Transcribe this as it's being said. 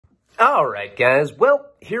All right, guys. Well,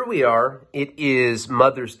 here we are. It is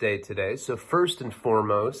Mother's Day today. So first and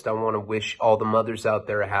foremost, I want to wish all the mothers out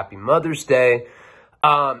there a happy Mother's Day.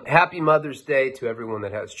 Happy Mother's Day to everyone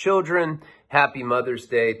that has children. Happy Mother's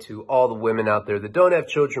Day to all the women out there that don't have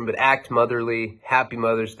children but act motherly. Happy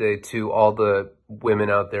Mother's Day to all the women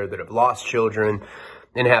out there that have lost children.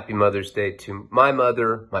 And happy Mother's Day to my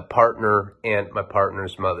mother, my partner, and my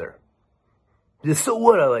partner's mother. So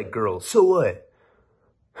what? I like girls. So what?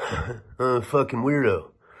 I'm a fucking weirdo.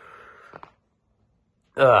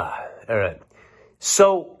 All right.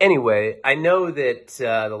 So anyway, I know that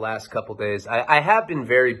the last couple days I have been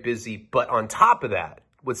very busy, but on top of that,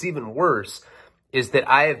 what's even worse is that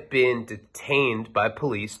I have been detained by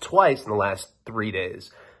police twice in the last 3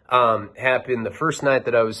 days. Happened the first night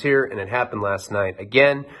that I was here, and it happened last night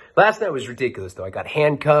again. Last night was ridiculous, though. I got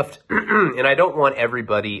handcuffed, and I don't want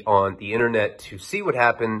everybody on the internet to see what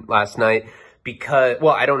happened last night because,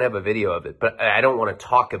 well, I don't have a video of it, but I don't want to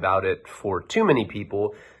talk about it for too many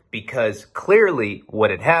people because clearly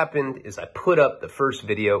what had happened is I put up the first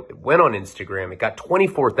video. It went on Instagram. It got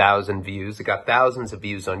 24,000 views. It got thousands of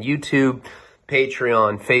views on YouTube,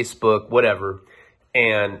 Patreon, Facebook, whatever.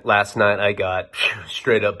 And last night I got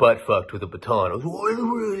straight up butt fucked with a baton. I was,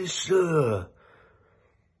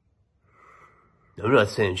 I'm not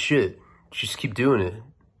saying shit. Just keep doing it.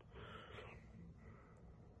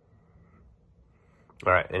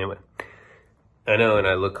 All right, anyway. I know, and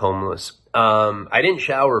I look homeless. I didn't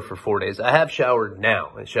shower for 4 days. I have showered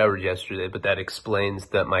now. I showered yesterday, but that explains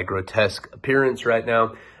that my grotesque appearance right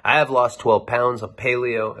now. I have lost 12 pounds. I'm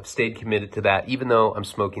paleo. I've stayed committed to that, even though I'm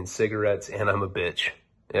smoking cigarettes and I'm a bitch.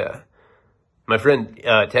 Yeah. My friend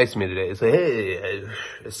texted me today. He's like, hey,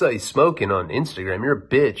 I saw you smoking on Instagram. You're a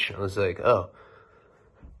bitch. I was like, oh.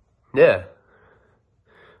 Yeah.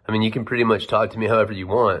 I mean, you can pretty much talk to me however you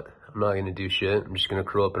want. I'm not going to do shit. I'm just going to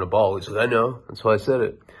curl up in a ball. He's like, I know. That's why I said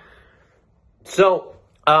it. So,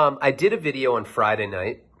 I did a video on Friday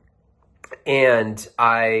night, and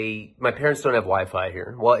my parents don't have Wi-Fi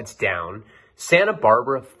here. Well, it's down. Santa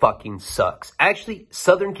Barbara fucking sucks. Actually,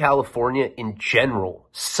 Southern California in general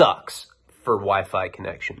sucks for Wi-Fi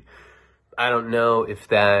connection. I don't know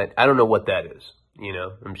what that is. You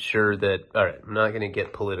know, I'm sure that, all right, I'm not going to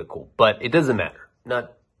get political, but it doesn't matter. I'm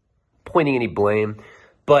not pointing any blame.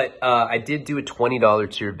 But I did do a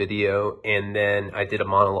 $20 tier video, and then I did a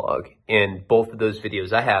monologue. And both of those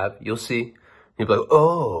videos I have, you'll see. You'll be like,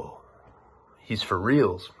 oh, he's for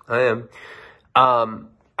reals. I am.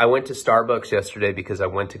 I went to Starbucks yesterday because I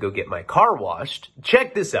went to go get my car washed.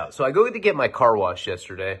 Check this out. So I go to get my car washed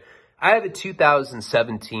yesterday. I have a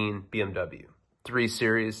 2017 BMW 3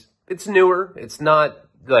 Series. It's newer. It's not,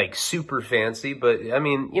 like, super fancy, but, I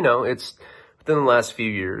mean, you know, it's within the last few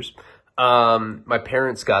years. My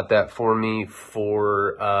parents got that for me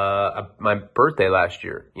for, my birthday last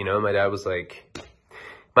year. You know, my dad's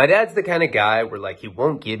the kind of guy where like, he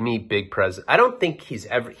won't give me big presents. I don't think he's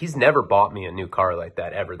never bought me a new car like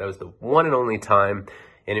that ever. That was the one and only time.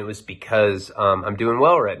 And it was because, I'm doing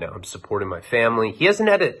well right now. I'm supporting my family. He hasn't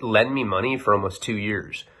had to lend me money for almost 2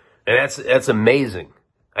 years. And that's amazing.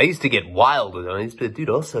 I used to get wild with him. I used to be,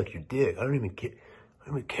 dude, I'll suck your dick. I don't even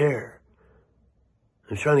care.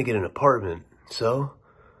 I'm trying to get an apartment, so?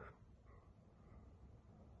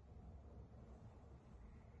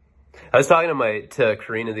 I was talking to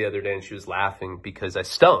Karina the other day, and she was laughing because I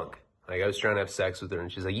stunk. Like, I was trying to have sex with her,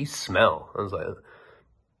 and she's like, you smell. I was like,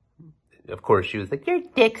 of course, she was like, your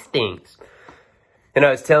dick stinks. And I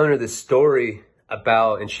was telling her this story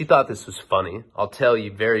about, and she thought this was funny. I'll tell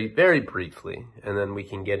you very, very briefly, and then we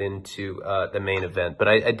can get into the main event. But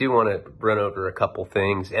I do want to run over a couple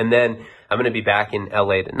things. And then I'm going to be back in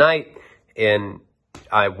LA tonight, and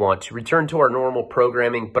I want to return to our normal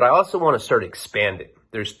programming, but I also want to start expanding.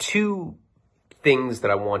 There's four things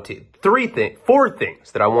that I want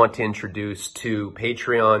to introduce to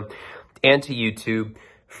Patreon and to YouTube.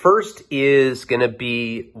 First is going to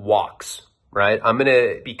be walks. Right?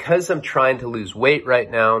 Because I'm trying to lose weight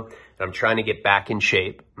right now, and I'm trying to get back in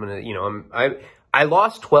shape. I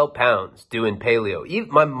lost 12 pounds doing paleo. Even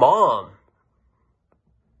my mom,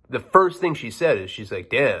 the first thing she said is, she's like,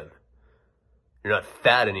 damn, you're not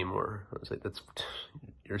fat anymore. I was like,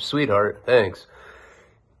 you're a sweetheart. Thanks.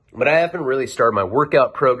 But I haven't really started my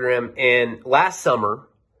workout program. And last summer,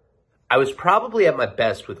 I was probably at my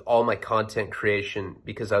best with all my content creation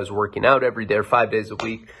because I was working out every day or 5 days a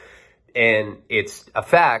week. And it's a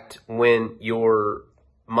fact when your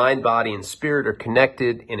mind, body, and spirit are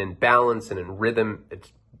connected and in balance and in rhythm.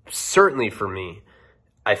 It's certainly for me,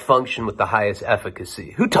 I function with the highest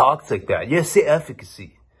efficacy. Who talks like that? Yeah, say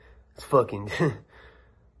efficacy. It's fucking,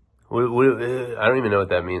 I don't even know what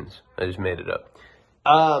that means. I just made it up.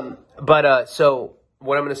 So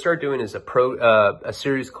what I'm going to start doing is a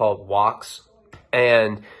series called Walks,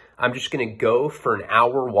 and I'm just going to go for an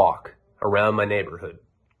hour walk around my neighborhood,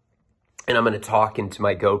 and I'm going to talk into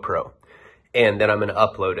my GoPro, and then I'm going to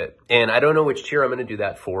upload it. And I don't know which tier I'm going to do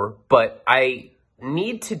that for, but I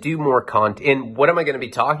need to do more content. And what am I going to be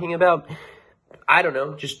talking about? I don't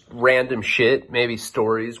know, just random shit, maybe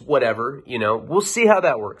stories, whatever, you know. We'll see how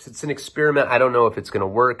that works. It's an experiment. I don't know if it's going to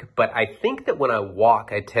work, but I think that when I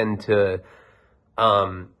walk, I tend to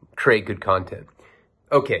create good content.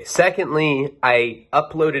 Okay, secondly, I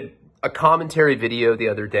uploaded a commentary video the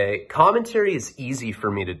other day. Commentary is easy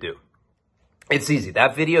for me to do. It's easy.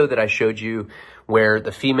 That video that I showed you where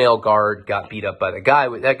the female guard got beat up by the guy,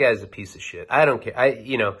 that guy's a piece of shit. I don't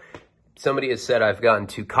care. Somebody has said I've gotten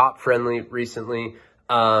too cop-friendly recently.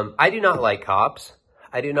 I do not like cops.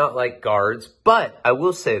 I do not like guards. But I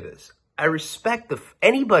will say this. I respect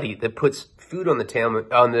anybody that puts food on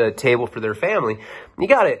the table for their family. You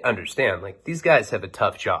got to understand, like, these guys have a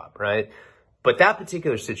tough job, right? But that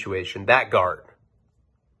particular situation, that guard,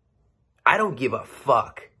 I don't give a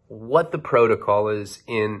fuck what the protocol is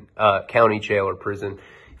in county jail or prison.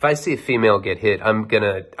 If I see a female get hit, I'm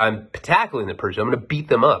tackling the person. I'm going to beat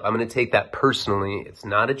them up. I'm going to take that personally. It's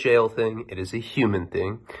not a jail thing. It is a human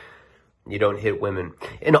thing. You don't hit women.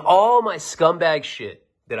 And all my scumbag shit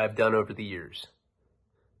that I've done over the years,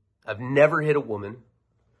 I've never hit a woman.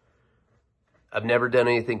 I've never done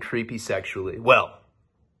anything creepy sexually. Well,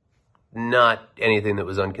 not anything that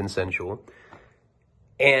was unconsensual.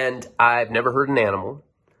 And I've never hurt an animal.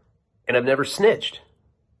 And I've never snitched.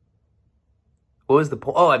 What was the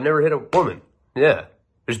point? Oh, I've never hit a woman. Yeah.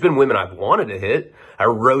 There's been women I've wanted to hit. I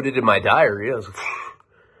wrote it in my diary. I was like,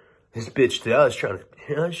 this bitch today, I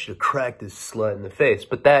should have cracked this slut in the face.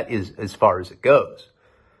 But that is as far as it goes.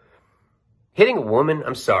 Hitting a woman,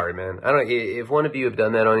 I'm sorry, man. If one of you have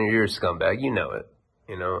done that on you're a scumbag. You know it.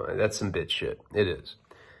 You know, that's some bitch shit. It is.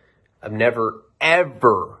 I've never,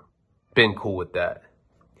 ever been cool with that.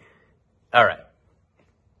 All right.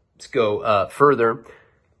 Let's go further.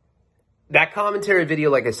 That commentary video,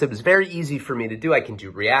 like I said, was very easy for me to do. I can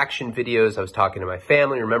do reaction videos. I was talking to my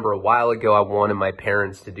family. Remember a while ago, I wanted my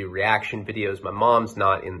parents to do reaction videos. My mom's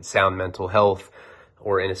not in sound mental health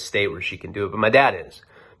or in a state where she can do it, but my dad is.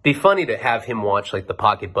 Be funny to have him watch like the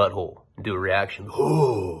Pocket Butthole and do a reaction.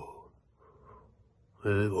 Oh,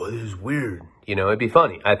 well, this is weird. You know, it'd be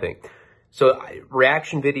funny, I think. So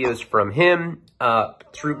reaction videos from him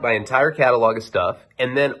through my entire catalog of stuff,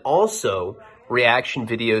 and then also reaction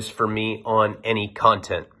videos for me on any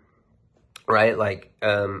content, right? Like,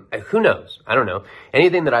 who knows? I don't know.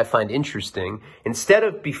 Anything that I find interesting.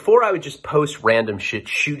 Before I would just post random shit,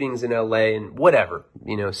 shootings in LA and whatever,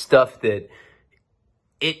 you know, stuff that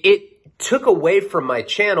it took away from my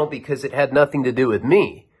channel because it had nothing to do with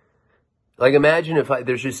me. Like, imagine if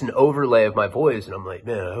there's just an overlay of my voice and I'm like,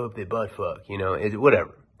 man, I hope they butt fuck, you know,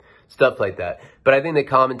 whatever. Stuff like that. But I think the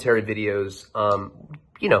commentary videos,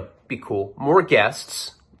 you know, be cool. More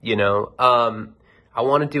guests, you know. I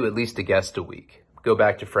want to do at least a guest a week. Go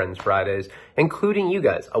back to Friends Fridays, including you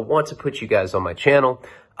guys. I want to put you guys on my channel.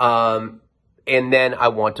 And then I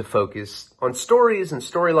want to focus on stories and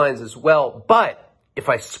storylines as well. But if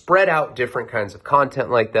I spread out different kinds of content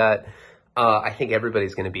like that, I think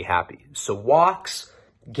everybody's going to be happy. So walks,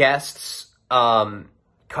 guests, reaction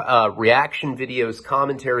videos,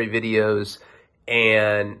 commentary videos,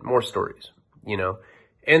 and more stories, you know.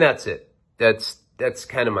 And that's it. That's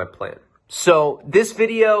kind of my plan. So this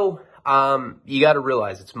video, you got to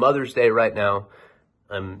realize it's Mother's Day right now.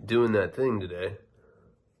 I'm doing that thing today.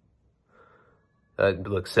 It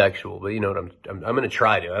looks sexual, but you know what I'm going to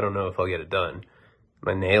try to. I don't know if I'll get it done.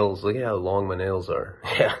 My nails, look at how long my nails are.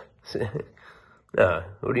 Yeah.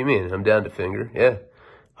 What do you mean? I'm down to finger. Yeah.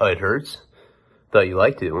 Oh, it hurts? Thought you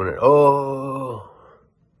liked it when it, oh.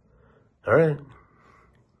 All right.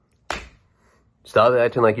 Stop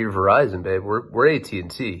acting like you're Verizon, babe. We're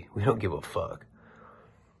AT&T. We don't give a fuck.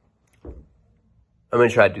 I'm going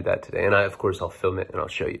to try to do that today. And of course, I'll film it and I'll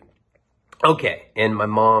show you. Okay. And my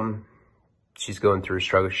mom, she's going through a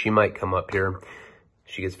struggle. She might come up here.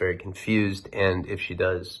 She gets very confused. And if she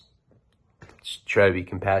does, try to be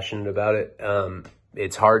compassionate about it.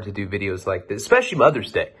 It's hard to do videos like this, especially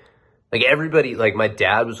Mother's Day. Like everybody, like my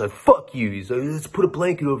dad was like, fuck you. He's like, let's put a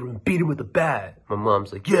blanket over him and beat him with a bat. My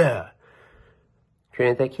mom's like, yeah.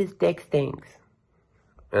 Trina's like, his dick stinks.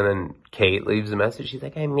 And then Kate leaves a message. She's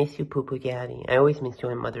like, I miss you, Poo Poo Daddy. I always miss you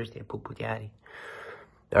on Mother's Day, Poo Poo Daddy.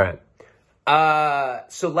 All right.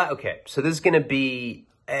 Okay. So this is going to be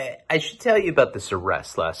I should tell you about this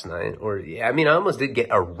arrest last night. I almost did get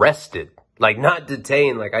arrested. Like, not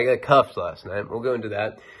detained. Like, I got cuffed last night. We'll go into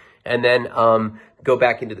that. And then go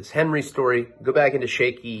back into this Henry story. Go back into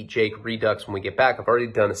Shaky Jake Redux when we get back. I've already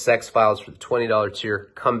done a Sex Files for the $20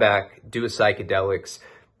 tier. Come back, do a psychedelics.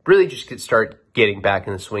 Really just start getting back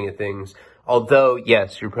in the swing of things. Although,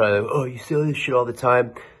 yes, you're probably like, oh, you say all this shit all the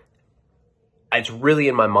time. It's really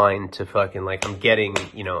in my mind to fucking, like, I've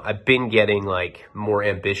been getting, like, more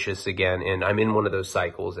ambitious again, and I'm in one of those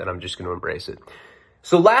cycles, and I'm just going to embrace it.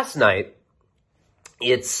 So last night,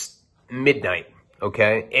 it's midnight,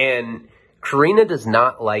 okay? And Karina does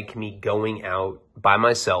not like me going out by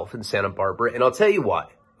myself in Santa Barbara, and I'll tell you why,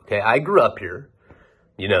 okay? I grew up here.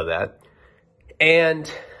 You know that. And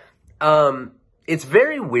it's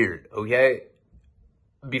very weird, okay?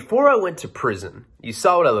 Before I went to prison, you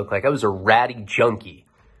saw what I looked like. I was a ratty junkie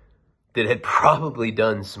that had probably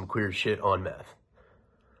done some queer shit on meth.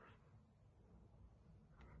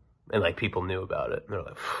 And, like, people knew about it. And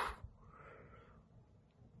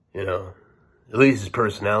they're like, at least his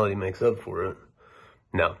personality makes up for it.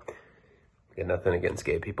 No. Got nothing against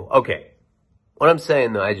gay people. Okay. What I'm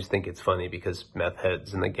saying, though, I just think it's funny because meth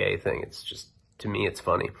heads and the gay thing, it's just, to me, it's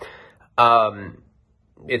funny.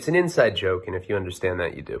 It's an inside joke, and if you understand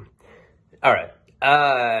that, you do. All right.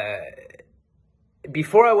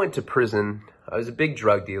 Before I went to prison, I was a big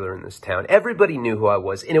drug dealer in this town. Everybody knew who I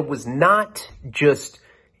was, and it was not just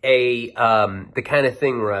the kind of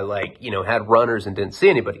thing where I, had runners and didn't see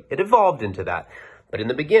anybody. It evolved into that. But in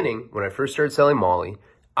the beginning, when I first started selling Molly,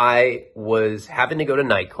 I was having to go to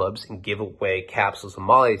nightclubs and give away capsules of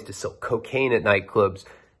Molly to sell cocaine at nightclubs.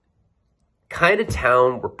 Kind of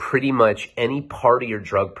town where pretty much any party or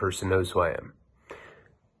drug person knows who I am.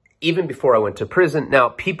 Even before I went to prison. Now,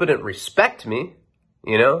 people didn't respect me.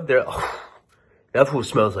 They're, that fool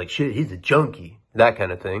smells like shit. He's a junkie. That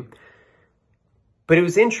kind of thing. But it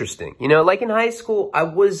was interesting. Like in high school, I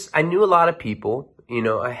knew a lot of people.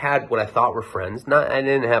 I had what I thought were friends. I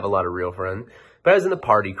didn't have a lot of real friends. But I was in the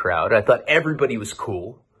party crowd. I thought everybody was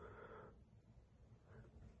cool.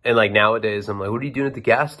 And, like, nowadays, I'm like, what are you doing at the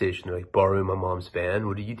gas station? They're like, borrowing my mom's van.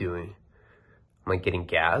 What are you doing? I'm like, getting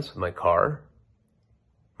gas with my car.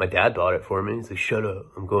 My dad bought it for me. He's like, shut up.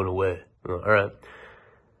 I'm going away. I'm like, all right.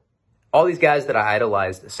 All these guys that I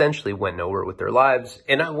idolized essentially went nowhere with their lives.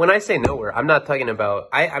 And when I say nowhere, I'm not talking about,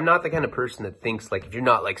 I'm not the kind of person that thinks, like, if you're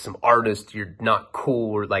not, like, some artist, you're not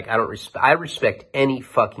cool, or, like, I respect any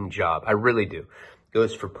fucking job. I really do.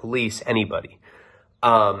 Goes for police, anybody.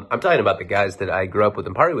 I'm talking about the guys that I grew up with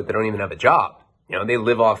and party with that don't even have a job. They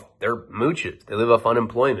live off their mooches. They live off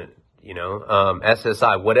unemployment,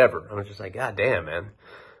 SSI, whatever. I was just like, God damn, man.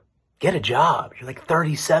 Get a job. You're like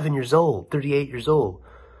 37 years old, 38 years old.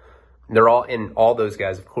 And all those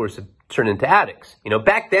guys, of course, have turned into addicts.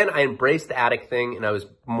 Back then I embraced the addict thing and I was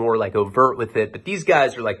more like overt with it. But these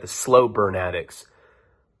guys are like the slow burn addicts.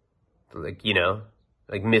 Like,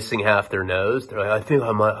 like missing half their nose. They're like, I think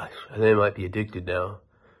I might be addicted now.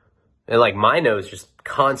 And like my nose just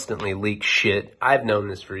constantly leaks shit. I've known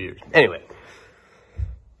this for years. Anyway,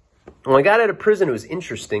 when I got out of prison, it was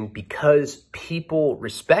interesting because people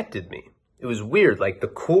respected me. It was weird. Like the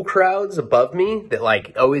cool crowds above me that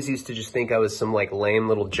like always used to just think I was some like lame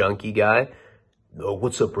little junkie guy. Oh,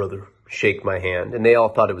 what's up, brother? Shake my hand. And they all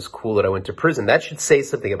thought it was cool that I went to prison. That should say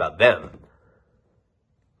something about them.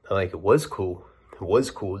 Like, it was cool. It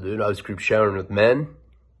was cool, dude. I was group showering with men.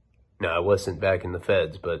 No, I wasn't back in the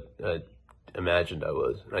feds, but I imagined I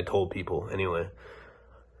was. I told people anyway.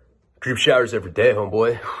 Group showers every day,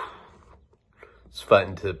 homeboy. It's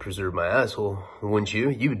fighting to preserve my asshole. Wouldn't you?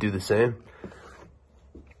 You would do the same.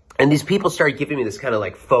 And these people started giving me this kind of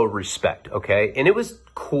like faux respect, okay? And it was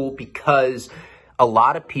cool because a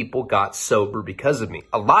lot of people got sober because of me.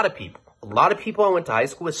 A lot of people I went to high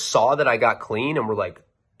school with saw that I got clean and were like,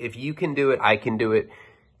 if you can do it, I can do it.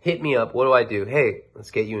 Hit me up. What do I do? Hey, let's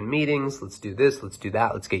get you in meetings. Let's do this. Let's do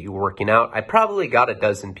that. Let's get you working out. I probably got a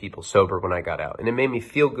dozen people sober when I got out. And it made me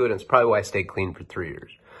feel good. And it's probably why I stayed clean for 3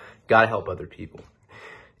 years. Got to help other people.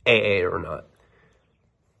 AA or not.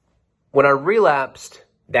 When I relapsed,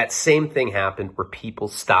 that same thing happened where people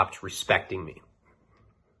stopped respecting me.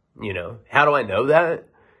 How do I know that?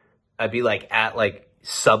 I'd be like at like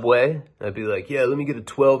Subway. I'd be like, yeah, let me get a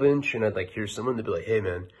 12-inch. And I'd like hear someone. They'd be like, hey,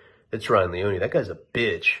 man, that's Ryan Leone. That guy's a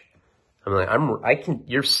bitch. I'm like,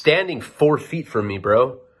 you're standing 4 feet from me,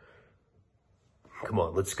 bro. Come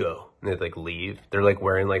on, let's go. And they'd like leave. They're like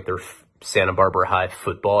wearing like their Santa Barbara High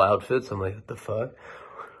football outfits. I'm like, what the fuck?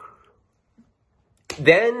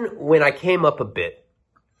 Then when I came up a bit,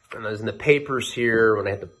 and I was in the papers here, when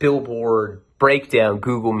I had the Billboard, Breakdown,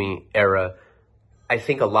 Google Me era, I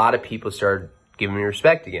think a lot of people started giving me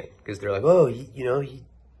respect again because they're like, oh,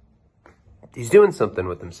 he's doing something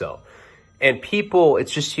with himself. And people,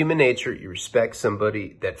 it's just human nature. You respect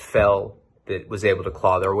somebody that fell, that was able to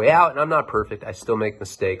claw their way out. And I'm not perfect. I still make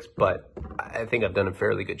mistakes, but I think I've done a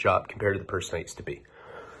fairly good job compared to the person I used to be.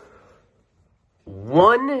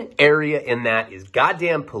 One area in that is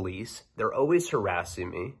goddamn police. They're always harassing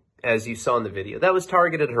me, as you saw in the video. That was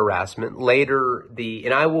targeted harassment. Later,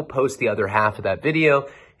 and I will post the other half of that video.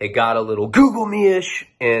 It got a little Google me-ish,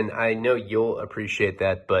 and I know you'll appreciate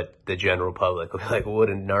that, but the general public will be like, what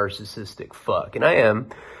a narcissistic fuck. And I am,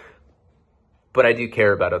 but I do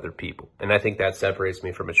care about other people. And I think that separates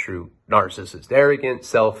me from a true narcissist. Arrogant,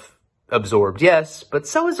 self-absorbed, yes, but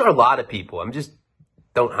so is a lot of people.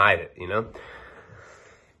 Don't hide it, you know?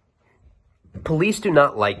 Police do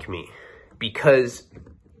not like me because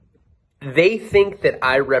they think that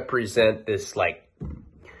I represent this, like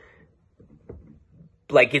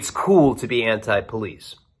it's cool to be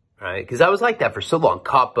anti-police, right? Because I was like that for so long,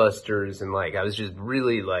 cop busters, and I was just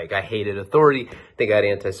really I hated authority. I think I had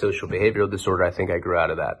antisocial behavioral disorder. I think I grew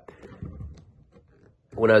out of that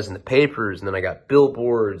when I was in the papers, and then I got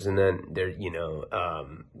billboards, and then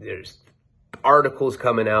there's articles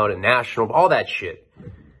coming out and national, all that shit.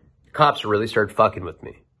 Cops really started fucking with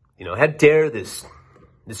me. How dare this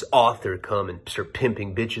author come and start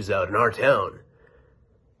pimping bitches out in our town?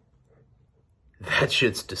 That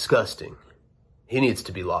shit's disgusting. He needs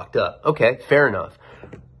to be locked up. Okay, fair enough.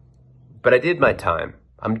 But I did my time.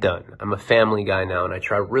 I'm done. I'm a family guy now, and I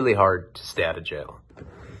try really hard to stay out of jail.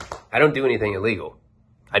 I don't do anything illegal.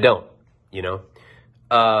 I don't,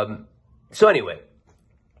 So anyway,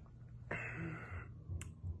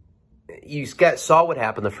 you saw what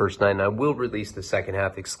happened the first night, and I will release the second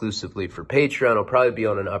half exclusively for Patreon. It'll probably be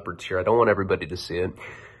on an upper tier. I don't want everybody to see it.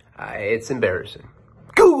 It's embarrassing.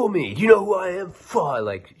 Google me. Do you know who I am?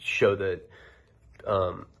 I show the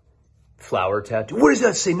flower tattoo. What does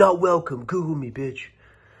that say? Not welcome. Google me, bitch.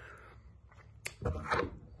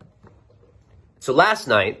 So last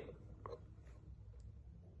night,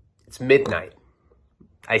 it's midnight.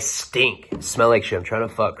 I stink. Smell like shit. I'm trying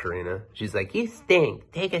to fuck Karina. She's like, you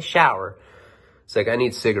stink. Take a shower. It's like, I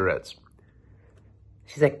need cigarettes.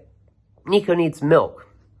 She's like, Nico needs milk.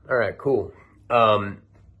 All right, cool.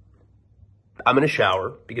 I'm going to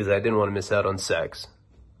shower because I didn't want to miss out on sex.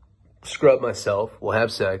 Scrub myself. We'll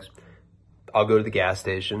have sex. I'll go to the gas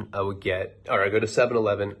station. I go to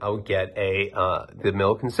 7-Eleven. I would get the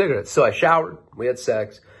milk and cigarettes. So I showered. We had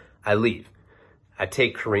sex. I leave. I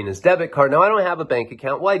take Karina's debit card. Now, I don't have a bank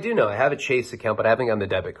account. Well, I do know. I have a Chase account, but I haven't gotten the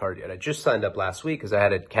debit card yet. I just signed up last week because I had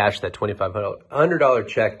to cash that $2,500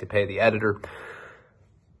 check to pay the editor.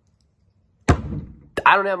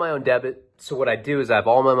 I don't have my own debit. So what I do is I have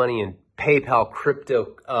all my money in PayPal,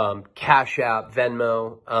 crypto, Cash App,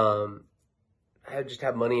 Venmo. I just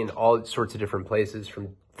have money in all sorts of different places from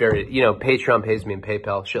Patreon pays me in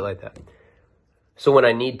PayPal, shit like that. So when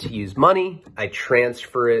I need to use money, I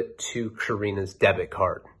transfer it to Karina's debit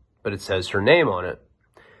card, but it says her name on it.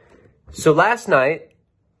 So last night,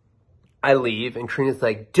 I leave, and Karina's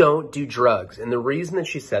like, don't do drugs. And the reason that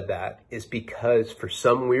she said that is because for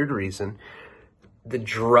some weird reason, the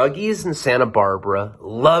druggies in Santa Barbara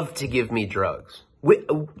love to give me drugs.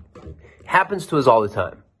 Happens to us all the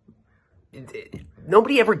time.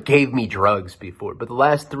 Nobody ever gave me drugs before, but the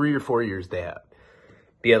last 3 or 4 years they have.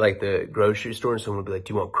 Be at the grocery store and someone would be like,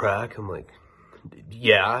 do you want crack? I'm like,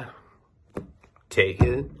 yeah, take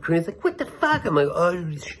it. Karina's like, what the fuck? I'm like,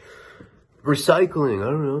 oh, recycling,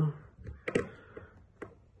 I don't know.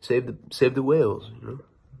 Save the whales,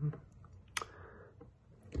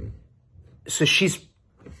 So she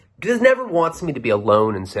just never wants me to be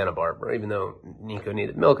alone in Santa Barbara, even though Nico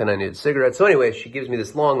needed milk and I needed cigarettes. So anyway, she gives me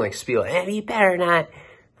this long spiel. Hey, you better not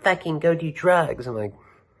fucking go do drugs. I'm like,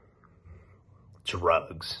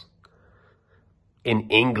 drugs? In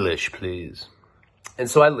English, please. And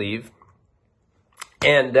so I leave,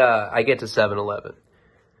 and I get to 7-Eleven.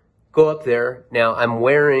 Go up there. Now, I'm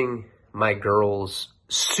wearing my girl's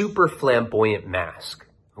super flamboyant mask,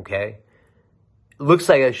 okay? Looks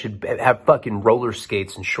like I should have fucking roller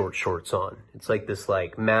skates and short shorts on. It's this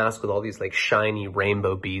mask with all these shiny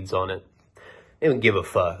rainbow beads on it. They don't give a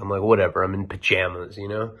fuck. I'm like, whatever. I'm in pajamas,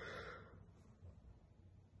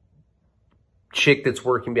 Chick that's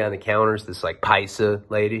working behind the counters, this paisa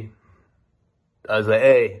lady. I was like,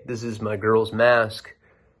 hey, this is my girl's mask.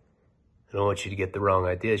 I don't want you to get the wrong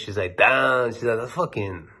idea. She's like, damn. She's like, that's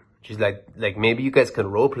fucking. She's like maybe you guys can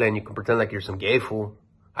roleplay and you can pretend like you're some gay fool.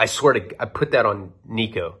 I swear I put that on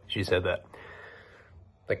Nico. She said that.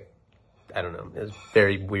 I don't know. It was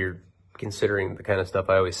very weird considering the kind of stuff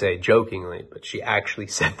I always say jokingly, but she actually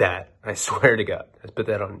said that. I swear to God. I put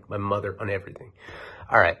that on my mother, on everything.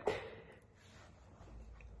 All right.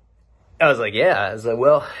 I was like, yeah. I was like,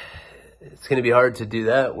 well, it's going to be hard to do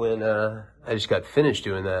that when I just got finished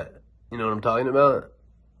doing that. You know what I'm talking about?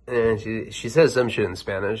 And she says some shit in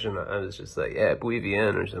Spanish, and I was just like, yeah, muy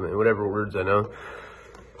bien, or something, whatever words I know.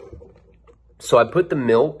 So I put the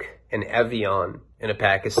milk and Evian in a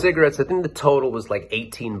pack of cigarettes. I think the total was like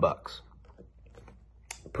 $18.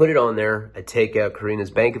 Put it on there. I take out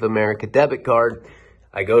Karina's Bank of America debit card.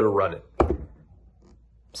 I go to run it.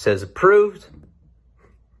 Says approved.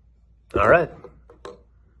 All right.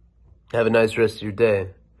 Have a nice rest of your day.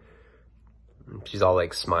 She's all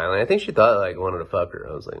like smiling. I think she thought like I wanted to fuck her.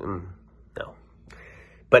 I was like, no.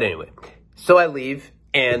 But anyway, so I leave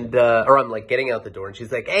and, or I'm like getting out the door and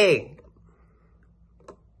she's like, hey,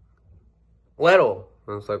 Weddle.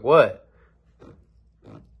 I was like, what?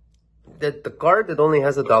 The card that only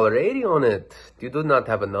has $1.80 on it. You do not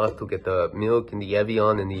have enough to get the milk and the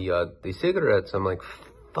Evian and the cigarettes. I'm like,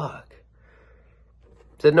 fuck.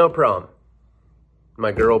 Said, no problem.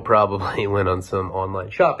 My girl probably went on some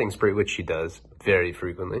online shopping spree, which she does very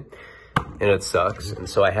frequently, and it sucks. And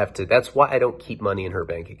so I have to, that's why I don't keep money in her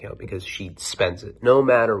bank account, because she spends it no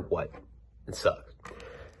matter what. It sucks.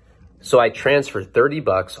 So I transferred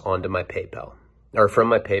 $30 onto my PayPal, or from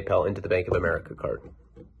my PayPal into the Bank of America card.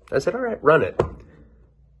 I said, all right, run it.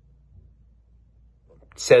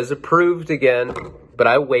 Says approved again, but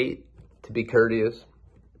I wait to be courteous.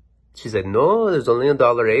 She said, no, there's only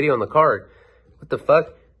 $1.80 on the card. What the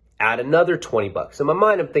fuck? Add another $20. In my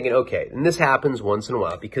mind, I'm thinking, okay, and this happens once in a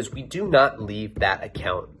while because we do not leave that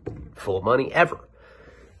account full of money ever.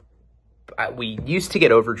 We used to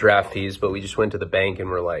get overdraft fees, but we just went to the bank and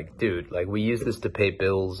were like, dude, like we use this to pay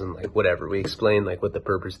bills and like whatever. We explained like what the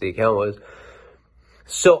purpose of the account was.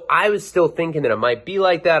 So I was still thinking that it might be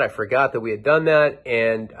like that. I forgot that we had done that.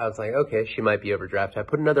 And I was like, okay, she might be overdrafted. I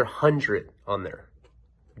put another 100 on there.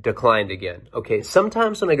 Declined again. Okay,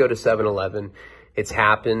 sometimes when I go to 7-Eleven, it's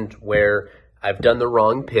happened where I've done the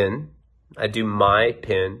wrong PIN. I do my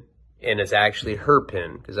PIN, and it's actually her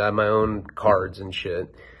PIN, because I have my own cards and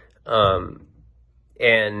shit. And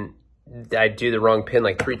I do the wrong PIN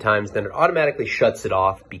like 3 times, then it automatically shuts it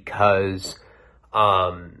off because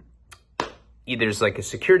there's like a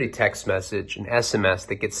security text message, an SMS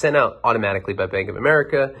that gets sent out automatically by Bank of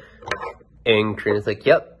America. And Karina's like,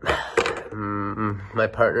 yep. My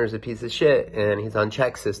partner's a piece of shit, and he's on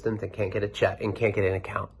check system that can't get a check and can't get an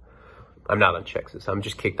account. I'm not on check system. I'm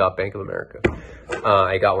just kicked off Bank of America.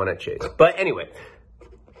 I got one at Chase. But anyway,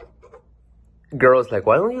 girl's like,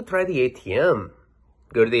 why don't you try the ATM?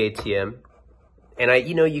 Go to the ATM, and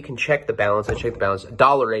you can check the balance. I check the balance,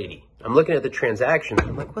 $1.80. I'm looking at the transaction.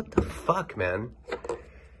 I'm like, what the fuck, man?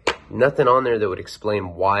 Nothing on there that would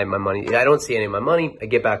explain why my money. I don't see any of my money. I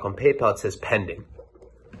get back on PayPal. It says pending.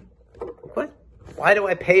 What? Why do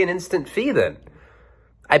I pay an instant fee then?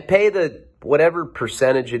 I pay the whatever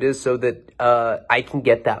percentage it is so that I can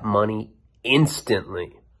get that money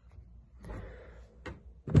instantly.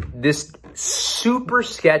 This super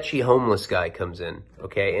sketchy homeless guy comes in,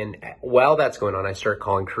 okay? And while that's going on, I start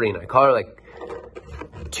calling Karina. I call her like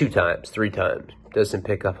 2 times, 3 times. Doesn't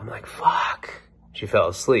pick up. I'm like, fuck. She fell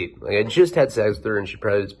asleep. Like I just had sex with her and she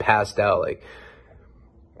probably just passed out, like,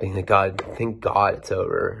 thank God it's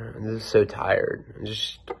over. I'm just so tired.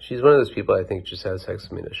 She's one of those people I think just has sex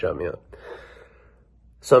with me to shut me up.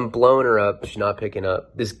 So I'm blowing her up. She's not picking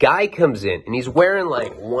up. This guy comes in and he's wearing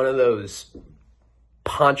like one of those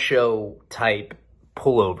poncho type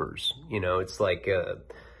pullovers. It's like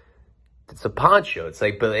it's a poncho. It's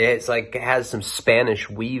like, but it's like it has some Spanish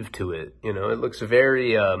weave to it. It looks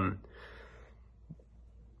very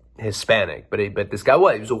Hispanic, but this guy,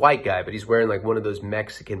 he was a white guy, but he's wearing like one of those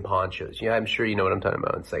Mexican ponchos. Yeah, I'm sure you know what I'm talking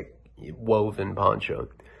about. It's like woven poncho.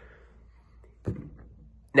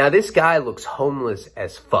 Now this guy looks homeless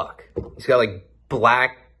as fuck. He's got like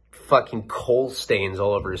black fucking coal stains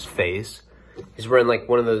all over his face. He's wearing like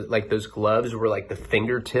one of those gloves where like the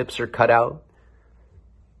fingertips are cut out.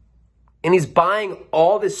 And he's buying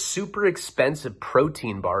all this super expensive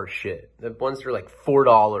protein bar shit. The ones that are like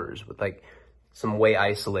 $4 with like some whey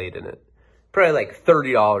isolate in it. Probably like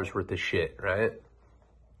 $30 worth of shit, right?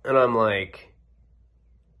 And I'm like,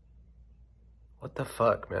 what the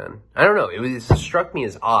fuck, man? I don't know. It struck me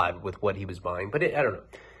as odd with what he was buying, but I don't know.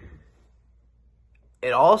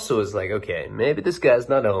 It also is like, okay, maybe this guy's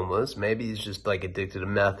not homeless. Maybe he's just like addicted to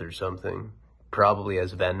meth or something. Probably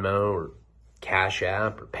has Venmo or Cash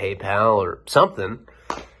App or PayPal or something.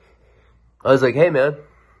 I was like, hey, man.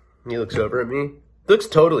 He looks over at me. Looks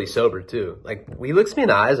totally sober too. Like, he looks me in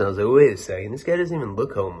the eyes and I was like, wait a second, this guy doesn't even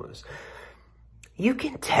look homeless. You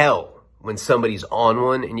can tell when somebody's on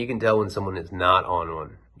one and you can tell when someone is not on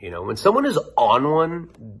one. You know, when someone is on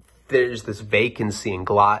one, there's this vacancy and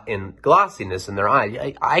glossiness in their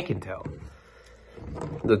eye. I can tell.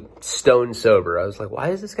 Look stone sober. I was like,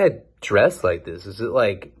 why is this guy dressed like this? Is it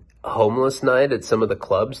like homeless night at some of the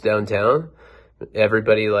clubs downtown?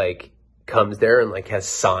 Everybody like comes there and like has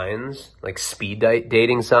signs, like speed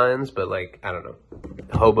dating signs, but like, I don't know,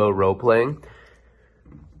 hobo role playing.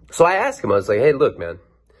 So I asked him, I was like, hey, look, man,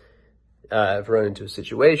 I've run into a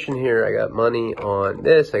situation here. I got money on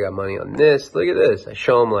this. I got money on this. Look at this. I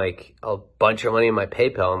show him like a bunch of money in my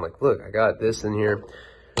PayPal. I'm like, look, I got this in here.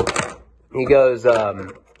 He goes,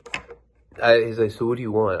 he's like, so what do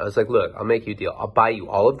you want? I was like, look, I'll make you a deal. I'll buy you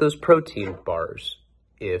all of those protein bars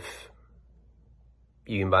if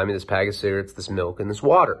you can buy me this pack of cigarettes, this milk, and this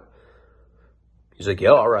water. He's like, yeah,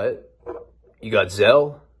 all right. You got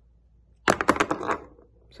Zelle?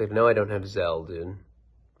 He's like, no, I don't have Zelle, dude.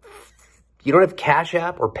 You don't have Cash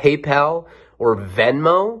App or PayPal or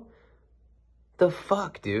Venmo? The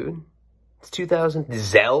fuck, dude? It's 2000.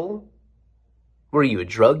 Zelle? Were you a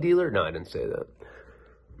drug dealer? No, I didn't say that.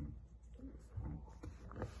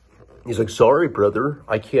 He's like, sorry, brother.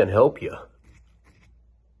 I can't help you.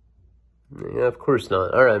 Yeah, of course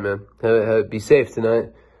not. All right, man. Be safe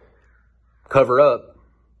tonight. Cover up.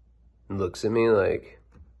 He looks at me like,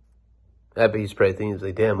 I bet he's probably thinking, he's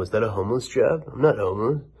like, damn, was that a homeless job? I'm not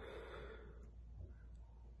homeless.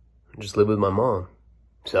 I just live with my mom.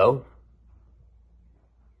 So?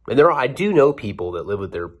 And I do know people that live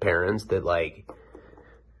with their parents that like,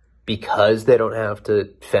 because they don't have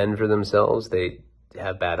to fend for themselves, they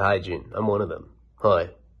have bad hygiene. I'm one of them.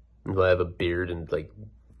 Hi. I have a beard and like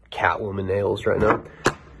Catwoman nails right now.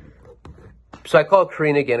 So I called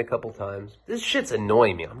Karina again a couple times. This shit's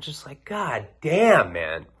annoying me. I'm just like, God damn,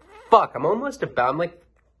 man. Fuck, I'm like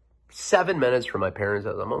 7 minutes from my parents'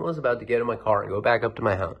 house. I'm almost about to get in my car and go back up to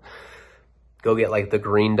my house. Go get like the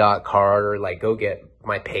green dot card or like go get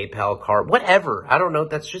my PayPal card. Whatever. I don't know.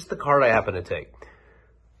 That's just the card I happen to take.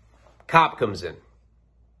 Cop comes in.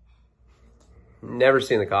 Never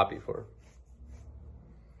seen the cop before.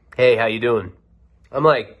 Hey, how you doing? I'm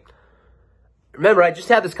like, remember, I just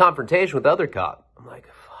had this confrontation with the other cop. I'm like,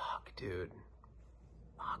 fuck, dude.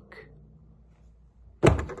 Fuck.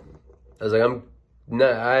 I was like,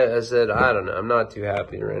 I said, I don't know. I'm not too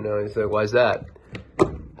happy right now. He said, why's that?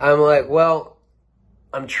 I'm like, well,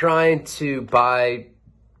 I'm trying to buy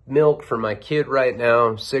milk for my kid right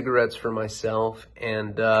now, cigarettes for myself,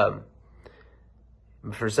 and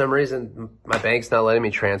for some reason, my bank's not letting me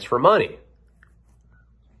transfer money.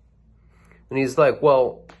 And he's like,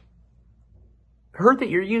 well, heard that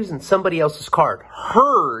you're using somebody else's card.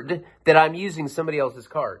 Heard that I'm using somebody else's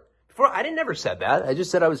card. Before, I never said that. I just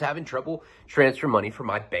said I was having trouble transferring money from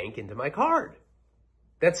my bank into my card.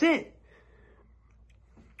 That's it.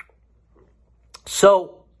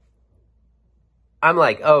 So I'm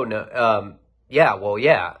like, oh, no,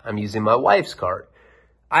 yeah, I'm using my wife's card.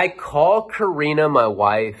 I call Karina my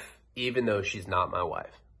wife, even though she's not my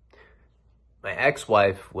wife. My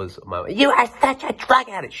ex-wife was my wife. You are such a drug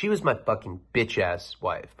addict. She was my fucking bitch-ass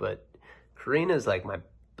wife. But Karina's like my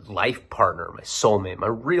life partner, my soulmate, my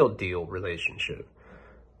real deal relationship.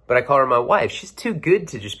 But I call her my wife. She's too good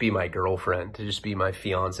to just be my girlfriend, to just be my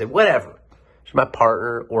fiance, whatever. She's my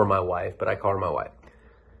partner or my wife, but I call her my wife.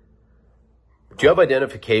 Do you have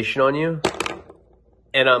identification on you?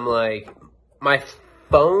 And I'm like, my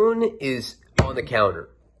phone is on the counter.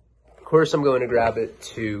 Of course, I'm going to grab it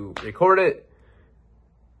to record it.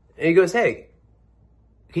 And he goes, hey,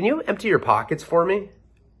 can you empty your pockets for me?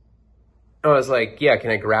 I was like, yeah,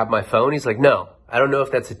 can I grab my phone? He's like, no, I don't know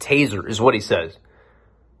if that's a taser, is what he says.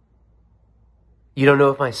 You don't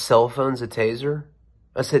know if my cell phone's a taser?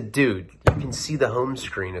 I said, dude, you can see the home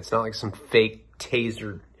screen. It's not like some fake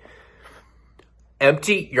taser.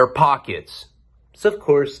 Empty your pockets. So, of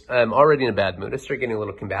course, I'm already in a bad mood. I start getting a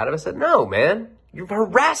little combative. I said, no, man, you're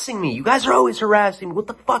harassing me. You guys are always harassing me. What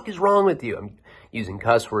the fuck is wrong with you? I'm using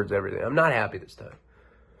cuss words, everything. I'm not happy this time.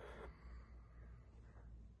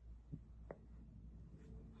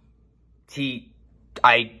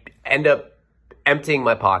 I end up emptying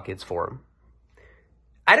my pockets for him.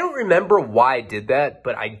 I don't remember why I did that,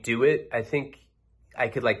 but I do it. I think I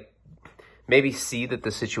could maybe see that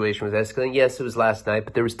the situation was escalating. Yes, it was last night,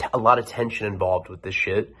 but there was a lot of tension involved with this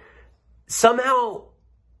shit. Somehow,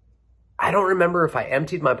 I don't remember if I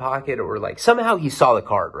emptied my pocket or somehow he saw the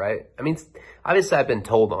card, right? I mean, obviously I've been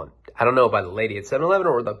told on. I don't know by the lady at 7-Eleven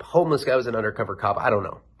or the homeless guy was an undercover cop. I don't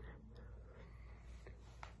know.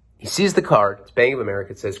 He sees the card. It's Bank of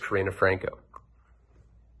America. It says Karina Franco.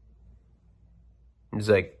 He's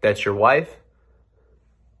like, that's your wife?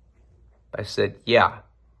 I said, yeah.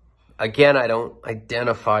 Again, I don't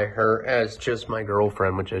identify her as just my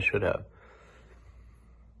girlfriend, which I should have.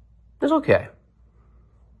 It's okay.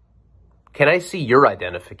 Can I see your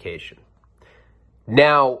identification?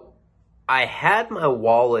 Now, I had my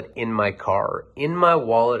wallet in my car. In my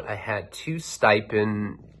wallet, I had 2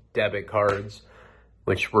 stipend debit cards,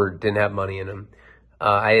 which didn't have money in them.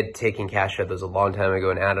 I had taken cash out of those a long time ago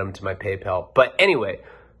and added them to my PayPal. But anyway,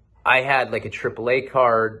 I had like a AAA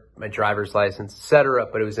card, my driver's license, etc.,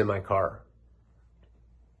 but it was in my car.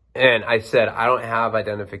 And I said, I don't have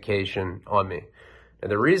identification on me. And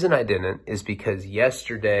the reason I didn't is because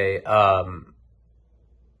yesterday,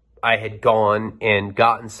 I had gone and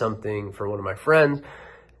gotten something for one of my friends.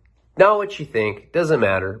 Not what you think, doesn't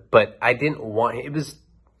matter, but I didn't want, it was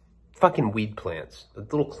fucking weed plants, the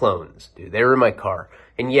little clones, dude. They were in my car.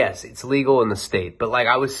 And yes, it's legal in the state, but like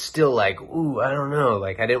I was still like, ooh, I don't know.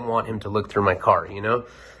 Like I didn't want him to look through my car, you know?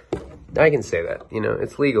 I can say that, you know,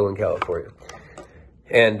 it's legal in California.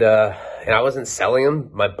 And I wasn't selling them.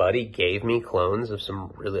 My buddy gave me clones of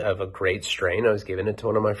of a great strain. I was giving it to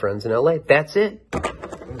one of my friends in LA. That's it.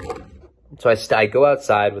 So I go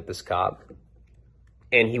outside with this cop,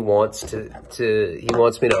 and he wants me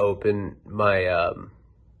to open my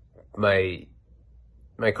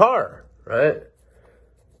my car, right?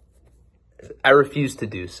 I refuse to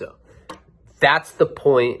do so. That's the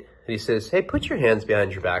point. He says, hey, put your hands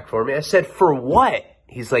behind your back for me. I said, for what?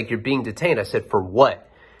 He's like, you're being detained. I said, for what?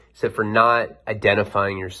 He said, for not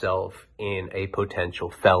identifying yourself in a potential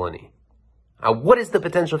felony. What is the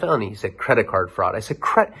potential felony? He said, credit card fraud. I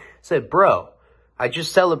said, bro, I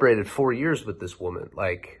just celebrated 4 years with this woman.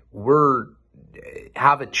 Like,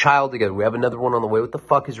 have a child together. We have another one on the way. What the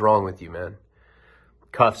fuck is wrong with you, man?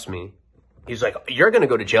 Cuffs me. He's like, you're going to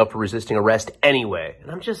go to jail for resisting arrest anyway.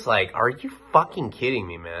 And I'm just like, are you fucking kidding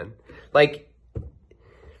me, man? Like,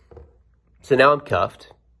 so now I'm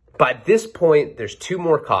cuffed. By this point, there's 2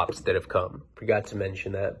 more cops that have come. Forgot to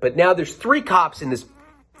mention that. But now there's 3 cops in this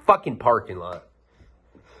fucking parking lot.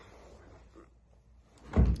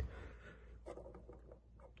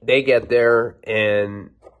 They get there and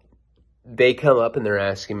they come up and they're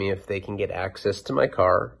asking me if they can get access to my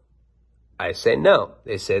car. I say no.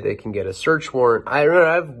 They say they can get a search warrant. I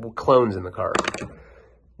have clones in the car.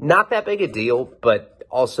 Not that big a deal, but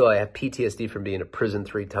also I have PTSD from being to prison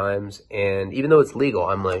 3 times. And even though it's legal,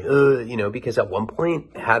 I'm like, you know, because at one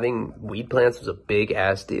point having weed plants was a big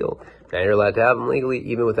ass deal. Now you're allowed to have them legally,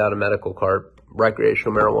 even without a medical card.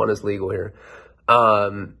 Recreational marijuana is legal here.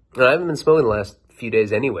 And I haven't been smoking the last few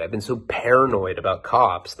days anyway. I've been so paranoid about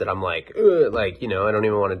cops that I'm like, you know, I don't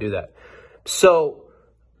even want to do that. So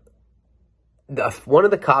one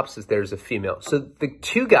of the cops is there's a female. So the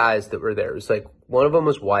 2 guys that were there, it was like one of them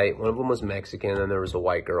was white, one of them was Mexican, and there was a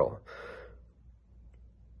white girl.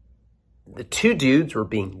 The 2 dudes were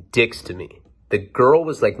being dicks to me. The girl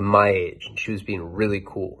was like my age, and she was being really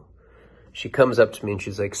cool. She comes up to me and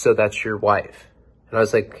she's like, so that's your wife? And I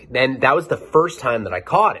was like, then that was the first time that I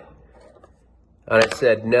caught it. And I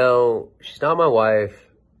said, no, she's not my wife.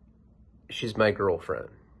 She's my girlfriend.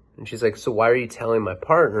 And she's like, so why are you telling my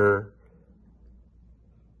partner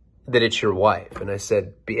that it's your wife? And I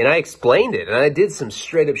said, and I explained it, and I did some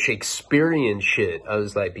straight up Shakespearean shit. I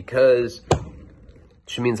was like, because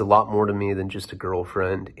she means a lot more to me than just a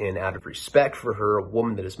girlfriend, and out of respect for her, a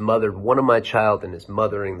woman that has mothered one of my child and is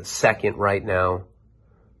mothering the second right now,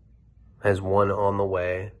 has one on the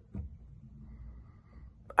way.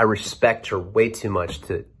 I respect her way too much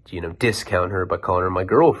to, you know, discount her by calling her my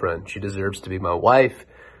girlfriend. She deserves to be my wife.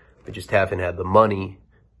 I just haven't had the money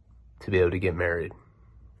to be able to get married.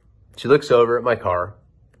 She looks over at my car.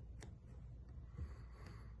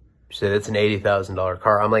 She said, it's an $80,000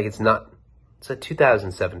 car. I'm like, it's not. It's a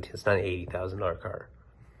 2017. It's not an $80,000 car.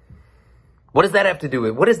 What does that have to do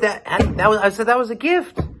with? What is that? I said that was a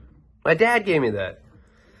gift. My dad gave me that.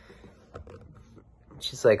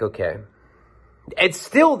 She's like, okay. And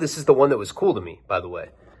still, this is the one that was cool to me, by the way.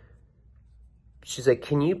 She's like,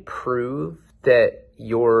 can you prove that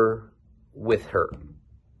you're with her?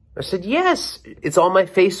 I said, yes, it's on my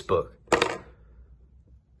Facebook.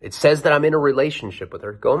 It says that I'm in a relationship with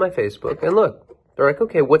her. Go on my Facebook and look. They're like,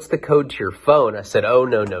 okay, what's the code to your phone? I said, oh,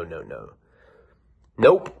 no.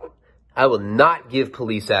 Nope. I will not give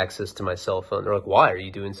police access to my cell phone. They're like, why? Are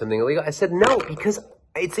you doing something illegal? I said, no, because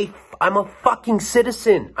I'm a fucking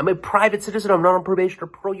citizen. I'm a private citizen. I'm not on probation or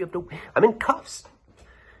parole. I'm in cuffs.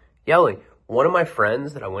 Yelling. One of my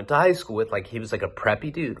friends that I went to high school with, like, he was like a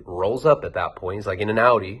preppy dude, rolls up at that point. He's like in an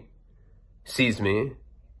Audi, sees me,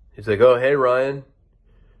 He's like, oh, hey, Ryan.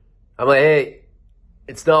 I'm like, hey,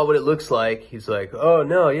 it's not what it looks like. He's like, oh,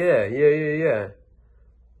 no, yeah.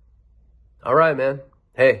 All right, man.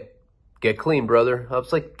 Hey, get clean, brother. I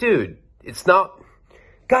was like, dude, it's not.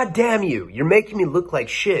 God damn you. You're making me look like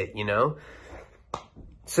shit, you know?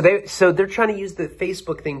 So they're trying to use the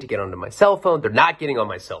Facebook thing to get onto my cell phone. They're not getting on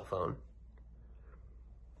my cell phone.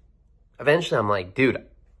 Eventually, I'm like, dude,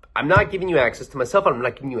 I'm not giving you access to my cell phone. I'm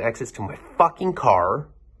not giving you access to my fucking car.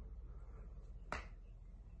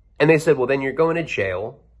 And they said, well, then you're going to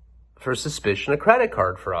jail for suspicion of credit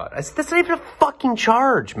card fraud. I said, that's not even a fucking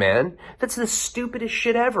charge, man. That's the stupidest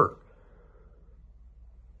shit ever.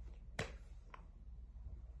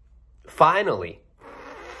 Finally,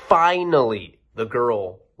 the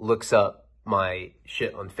girl looks up my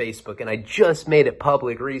shit on Facebook, and I just made it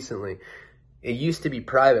public recently. It used to be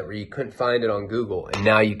private where you couldn't find it on Google, and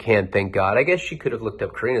now you can, thank God. I guess she could have looked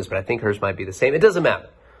up Karina's, but I think hers might be the same. It doesn't matter.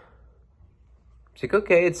 It's like,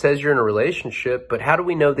 okay, it says you're in a relationship, but how do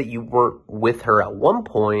we know that you weren't with her at one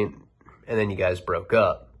point and then you guys broke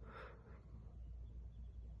up?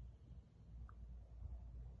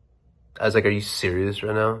 I was like, are you serious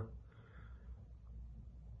right now?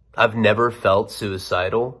 I've never felt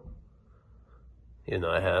suicidal. You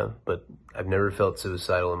know, I have, but I've never felt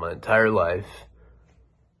suicidal in my entire life.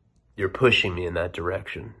 You're pushing me in that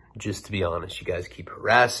direction. Just to be honest, you guys keep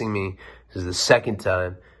harassing me. This is the second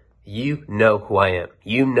time. You know who I am.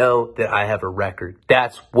 You know that I have a record.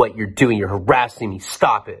 That's what you're doing. You're harassing me.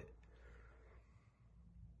 Stop it.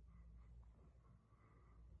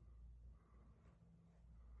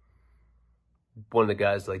 One of the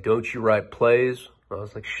guys like, don't you write plays? I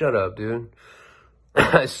was like, shut up, dude.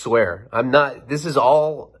 I swear. I'm not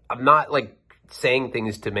like saying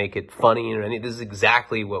things to make it funny or anything. This is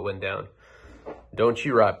exactly what went down. Don't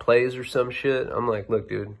you write plays or some shit? I'm like, look,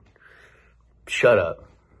 dude, shut up.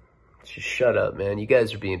 Just shut up, man. You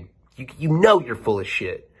guys are being, you know you're full of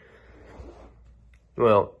shit.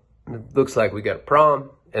 Well, it looks like we got a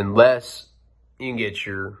problem unless you can get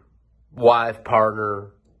your wife,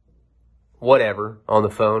 partner, whatever, on the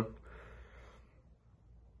phone.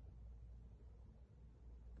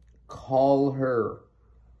 Call her.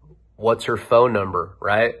 What's her phone number,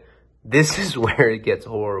 right? This is where it gets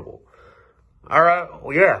horrible. All right,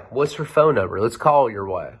 well, yeah, what's her phone number? Let's call your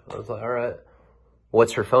wife. I was like, all right,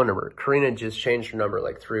 what's her phone number? Karina just changed her number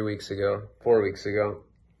like 4 weeks ago.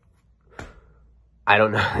 I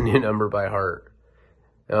don't know the new number by heart.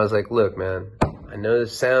 And I was like, look, man, I know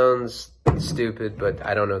this sounds stupid, but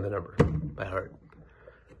I don't know the number by heart.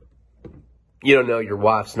 You don't know your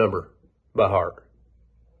wife's number by heart.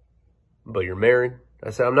 But you're married?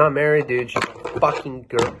 I said, I'm not married, dude. She's a fucking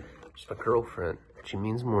girl. She's my girlfriend. She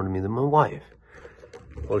means more to me than my wife.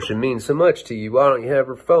 Well, she means so much to you. Why don't you have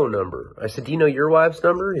her phone number? I said, do you know your wife's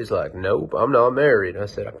number? He's like, nope, I'm not married. I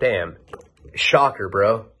said, damn. Shocker,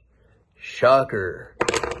 bro. Shocker.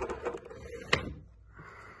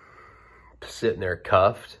 Sitting there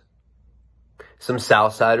cuffed. Some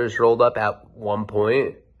Southsiders rolled up at one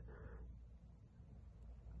point.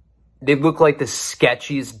 They look like the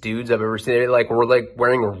sketchiest dudes I've ever seen. They were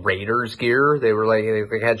wearing Raiders gear. They were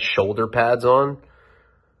they had shoulder pads on.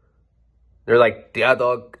 They're like, yeah,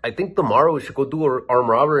 dog, I think tomorrow we should go do an armed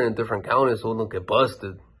robbery in a different county so we don't get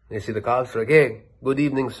busted. They see the cops, they're like, hey, good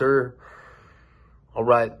evening, sir. All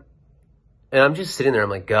right. And I'm just sitting there, I'm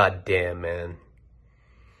like, God damn, man.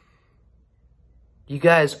 You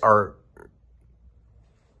guys are...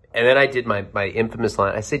 And then I did my infamous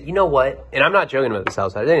line. I said, you know what? And I'm not joking about the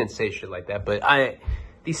Southside. I didn't say shit like that. But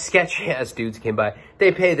these sketchy-ass dudes came by.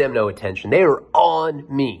 They paid them no attention. They were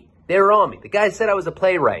on me. They were on me. The guy said I was a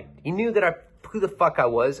playwright. He knew that who the fuck I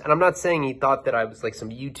was. And I'm not saying he thought that I was like some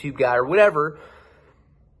YouTube guy or whatever.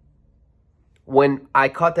 When I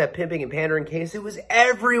caught that pimping and pandering case, it was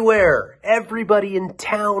everywhere. Everybody in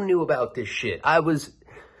town knew about this shit.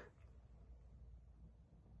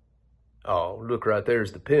 Oh, look right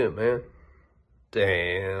there's the pimp, man.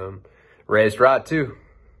 Damn. Raised right, too.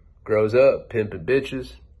 Grows up, pimping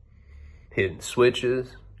bitches, hitting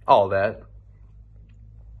switches, all that.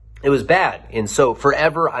 It was bad. And so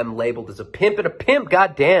forever I'm labeled as a pimp and a pimp,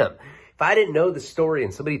 goddamn. If I didn't know the story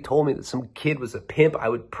and somebody told me that some kid was a pimp, I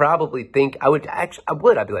would probably think, I'd be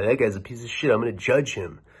like, that guy's a piece of shit. I'm going to judge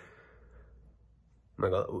him.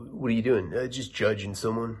 I'm like, what are you doing? Just judging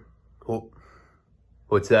someone. Oh,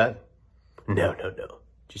 what's that? No.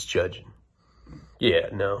 Just judging. Yeah,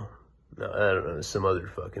 no. I don't know. Some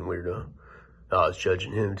other fucking weirdo. I was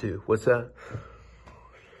judging him too. What's that?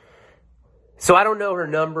 So I don't know her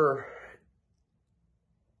number.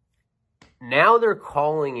 now they're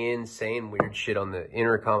calling in saying weird shit on the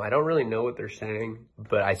intercom. I don't really know what they're saying,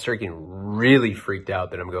 but I start getting really freaked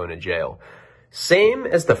out that I'm going to jail. Same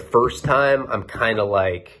as the first time, I'm kind of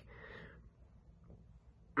like,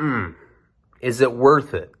 is it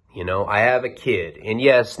worth it? You know, I have a kid, and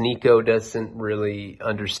yes, Nico doesn't really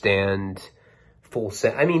understand full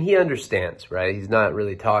sense. I mean, he understands, right? He's not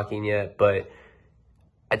really talking yet, but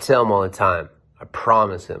I tell him all the time, I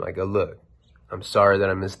promise him, I go, look, I'm sorry that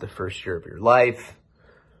I missed the first year of your life.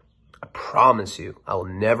 I promise you, I will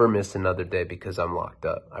never miss another day because I'm locked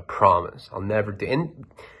up. I promise. I'll never do. And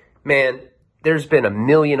man, there's been a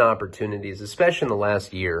million opportunities, especially in the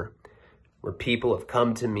last year, where people have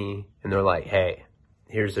come to me and they're like, hey,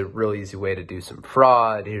 here's a real easy way to do some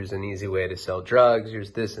fraud. Here's an easy way to sell drugs.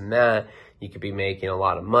 Here's this and that. You could be making a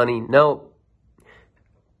lot of money. No,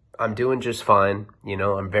 I'm doing just fine. You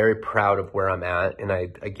know, I'm very proud of where I'm at. And I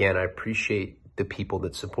appreciate the people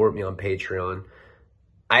that support me on Patreon.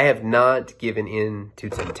 I have not given in to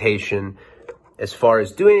temptation as far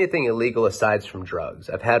as doing anything illegal aside from drugs.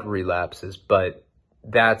 I've had relapses, but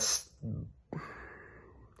that's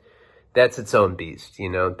its own beast, you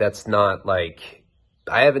know? That's not like,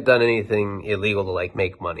 I haven't done anything illegal to like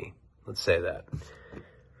make money. Let's say that.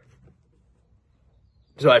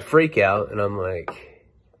 So I freak out and I'm like,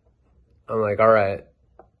 all right,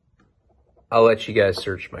 I'll let you guys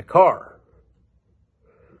search my car.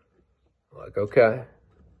 I'm like, okay.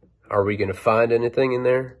 Are we going to find anything in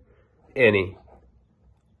there? Any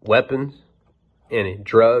weapons? Any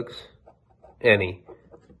drugs? Any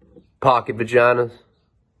pocket vaginas?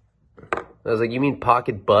 I was like, you mean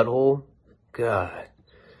pocket butthole? God,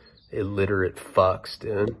 illiterate fucks,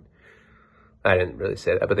 dude. I didn't really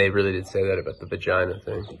say that, but they really did say that about the vagina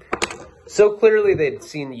thing. So clearly they'd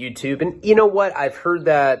seen YouTube. And you know what? I've heard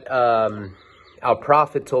that Al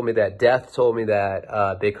Prophet told me that. Death told me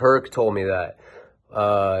that. Big Herc told me that.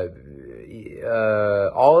 A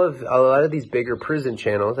lot of these bigger prison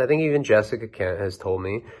channels, I think even Jessica Kent has told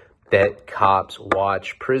me that cops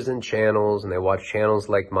watch prison channels and they watch channels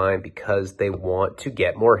like mine because they want to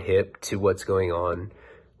get more hip to what's going on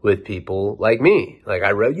with people like me. Like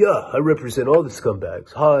I represent all the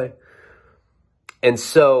scumbags. Hi. And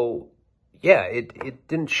so, yeah, it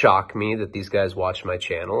didn't shock me that these guys watched my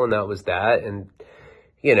channel, and that was that. And,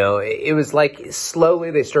 you know, it was like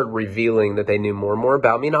slowly they started revealing that they knew more and more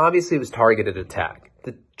about me. And obviously it was targeted attack.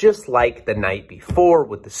 Just like the night before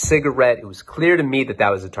with the cigarette, it was clear to me that that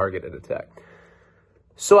was a targeted attack.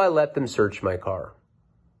 So I let them search my car.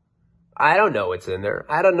 I don't know what's in there.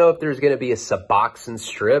 I don't know if there's going to be a Suboxone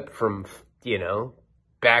strip from, you know,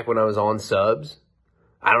 back when I was on subs.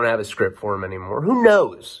 I don't have a script for them anymore. Who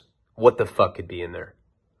knows what the fuck could be in there?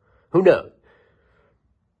 Who knows?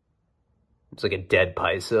 It's like a dead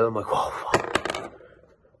paisa. I'm like, oh, fuck.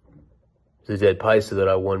 It's a dead paisa that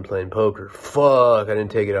I won playing poker. Fuck, I didn't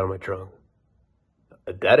take it out of my trunk.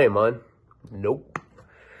 That ain't mine. Nope.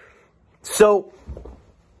 So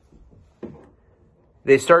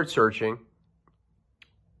they start searching,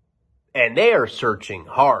 and they are searching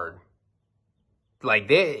hard.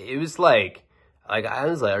 Like I was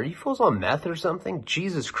like, are you fools on meth or something?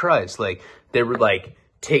 Jesus Christ. Like they were like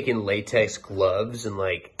taking latex gloves and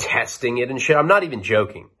like testing it and shit. I'm not even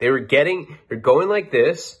joking. They're going like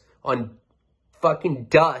this on fucking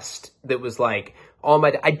dust that was like on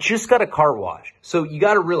my, I just got a car wash. So you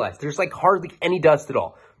got to realize there's like hardly any dust at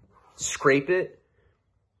all. Scrape it.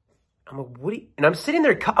 I'm like, and I'm sitting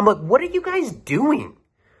there, I'm like, what are you guys doing?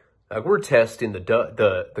 Like, we're testing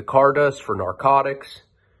the car dust for narcotics.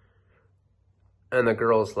 And the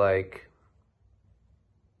girl's like,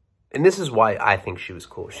 and this is why I think she was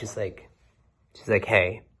cool. She's like,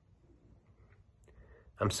 hey,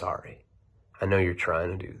 I'm sorry. I know you're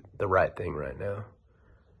trying to do the right thing right now.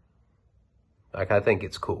 Like, I think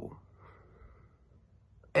it's cool.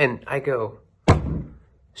 And I go,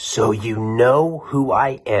 so you know who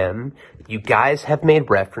I am. You guys have made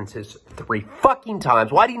references 3 fucking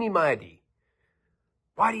times. Why do you need my ID?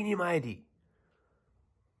 Why do you need my ID?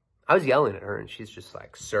 I was yelling at her, and she's just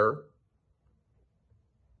like, sir,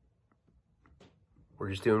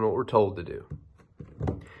 we're just doing what we're told to do.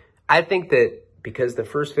 I think that because the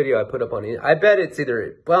first video I put up on, I bet it's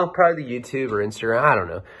either, well, probably the YouTube or Instagram. I don't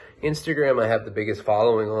know. Instagram, I have the biggest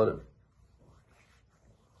following on it.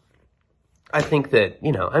 I think that,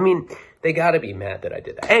 you know, I mean, they got to be mad that I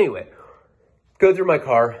did that. Anyway, go through my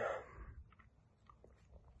car.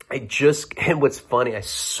 And what's funny, I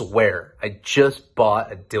swear, I just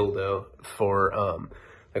bought a dildo for,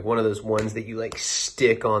 like one of those ones that you like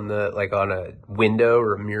stick on the, like on a window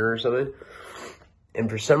or a mirror or something. And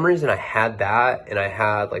for some reason I had that, and I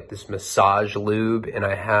had like this massage lube, and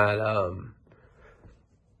I had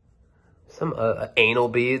some anal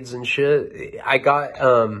beads and shit. I got,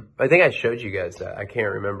 I think I showed you guys that. I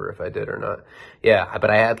can't remember if I did or not. Yeah, but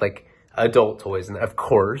I had like adult toys, and of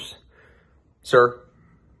course, sir,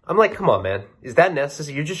 I'm like, come on, man. Is that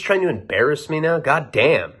necessary? You're just trying to embarrass me now? God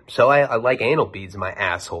damn. So I like anal beads in my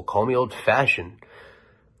asshole. Call me old fashioned.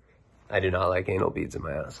 I do not like anal beads in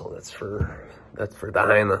my asshole. That's for the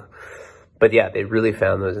hyena. But yeah, they really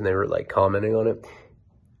found those, and they were like commenting on it.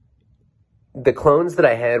 The clones that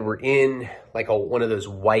I had were in like one of those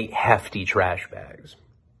white hefty trash bags.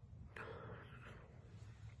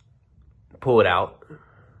 Pull it out.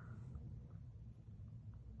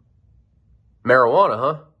 Marijuana,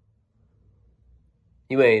 huh?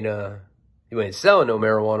 You ain't selling no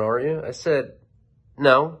marijuana, are you? I said,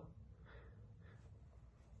 no.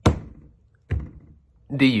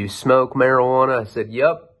 Do you smoke marijuana? I said,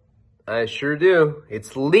 yep, I sure do.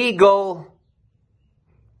 It's legal.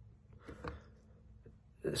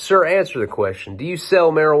 Sir, answer the question. Do you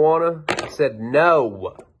sell marijuana? I said,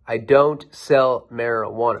 no, I don't sell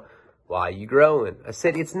marijuana. Why are you growing? I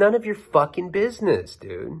said, it's none of your fucking business,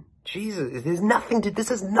 dude. Jesus, this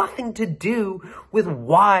has nothing to do with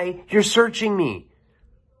why you're searching me.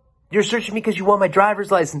 You're searching me because you want my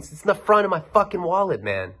driver's license. It's in the front of my fucking wallet,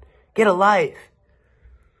 man. Get a life.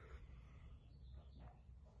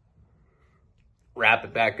 Wrap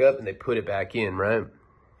it back up and they put it back in, right?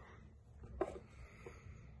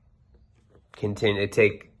 Continue to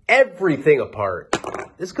take everything apart.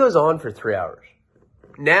 This goes on for 3 hours.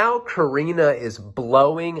 Now Karina is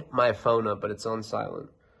blowing my phone up, but it's on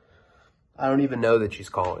silent. I don't even know that she's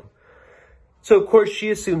calling. So, of course, she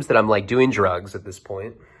assumes that I'm, like, doing drugs at this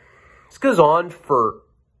point. This goes on for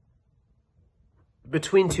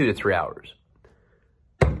between 2 to 3 hours.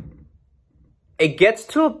 It gets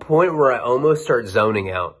to a point where I almost start zoning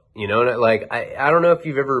out. You know, like, I don't know if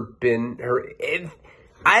you've ever been...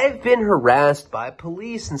 I've been harassed by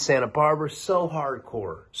police in Santa Barbara so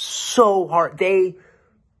hardcore. So hard. They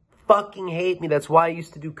fucking hate me. That's why I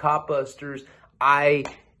used to do Cop Busters. I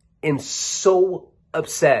am so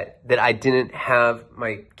upset that I didn't have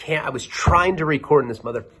my I was trying to record and this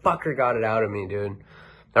motherfucker got it out of me, dude.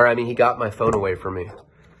 Or, I mean, he got my phone away from me.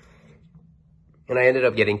 And I ended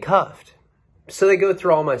up getting cuffed. So they go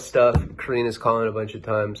through all my stuff. Karina's calling a bunch of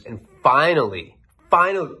times. And finally,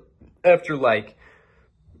 after like,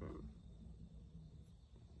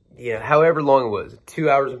 yeah, however long it was, 2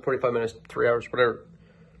 hours and 45 minutes, 3 hours, whatever,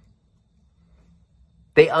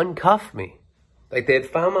 they uncuffed me. Like, they had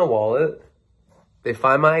found my wallet. They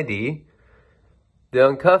find my ID. They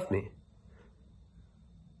uncuffed me.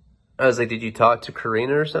 I was like, did you talk to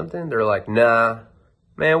Karina or something? They're like, nah.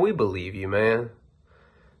 Man, we believe you, man.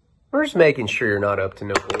 We're just making sure you're not up to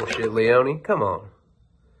no bullshit, Leone. Come on.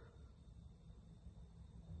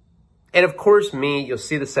 And of course, me, you'll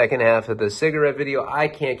see the second half of the cigarette video. I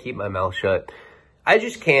can't keep my mouth shut. I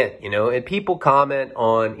just can't, you know, and people comment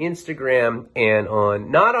on Instagram and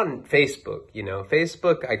not on Facebook, you know.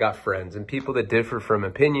 Facebook, I got friends and people that differ from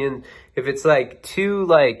opinion. If it's like too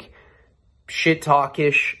like shit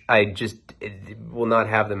talkish, I just will not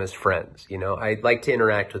have them as friends, you know. I like to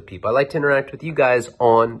interact with people. I like to interact with you guys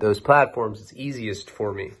on those platforms. It's easiest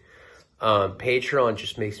for me. Patreon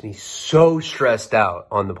just makes me so stressed out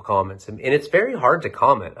on the comments. And it's very hard to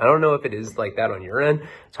comment. I don't know if it is like that on your end.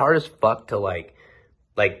 It's hard as fuck to like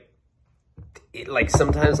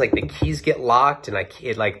sometimes like the keys get locked and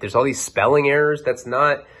there's all these spelling errors. That's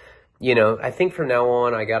not, you know, I think from now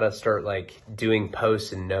on I gotta start like doing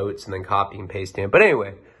posts and notes and then copying and pasting it. But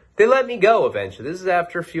anyway, they let me go eventually. This is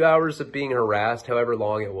after a few hours of being harassed, however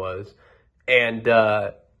long it was. And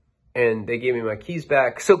they gave me my keys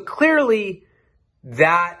back. So clearly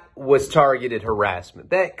that was targeted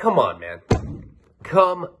harassment. Come on, man.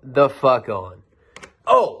 Come the fuck on.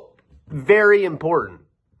 Oh, very important,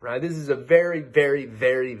 right? This is a very, very,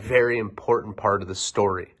 very, very important part of the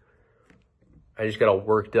story. I just got all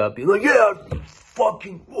worked up. Be like, yeah,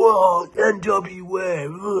 fucking, NWA.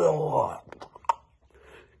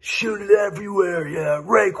 Shoot it everywhere, yeah.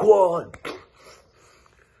 Raekwon.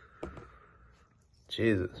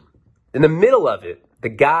 Jesus. In the middle of it, the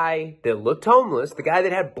guy that looked homeless, the guy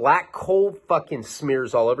that had black coal fucking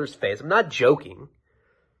smears all over his face. I'm not joking.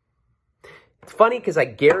 It's funny because I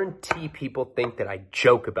guarantee people think that I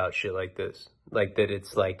joke about shit like this. Like that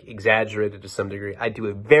it's like exaggerated to some degree. I do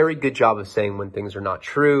a very good job of saying when things are not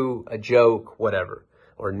true, a joke, whatever,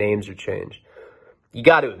 or names are changed. You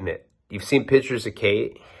got to admit, you've seen pictures of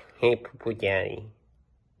Kate. Hey, Poopa Daddy.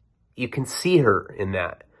 You can see her in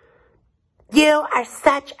that. You are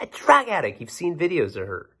such a drug addict. You've seen videos of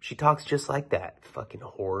her. She talks just like that. Fucking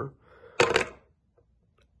whore.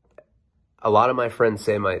 A lot of my friends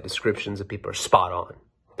say my descriptions of people are spot on.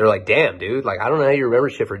 They're like, damn, dude. Like, I don't know how you remember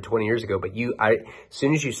shit from 20 years ago, but as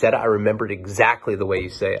soon as you said it, I remembered exactly the way you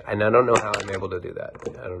say it. And I don't know how I'm able to do that.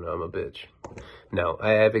 I don't know. I'm a bitch. No,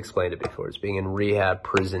 I've explained it before. It's being in rehab,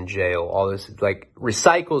 prison, jail, all this, like,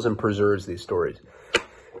 recycles and preserves these stories.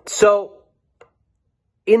 So,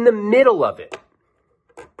 in the middle of it,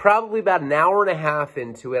 probably about an hour and a half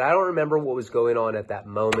into it, I don't remember what was going on at that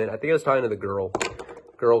moment. I think I was talking to the girl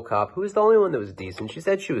cop, who was the only one that was decent. She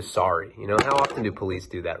said she was sorry. You know, how often do police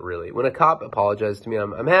do that, really? When a cop apologized to me,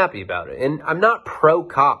 I'm happy about it. And I'm not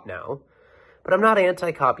pro-cop now, but I'm not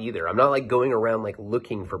anti-cop either. I'm not, like, going around, like,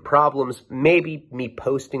 looking for problems. Maybe me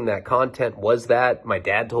posting that content was that. My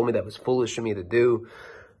dad told me that was foolish of me to do.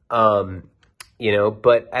 You know,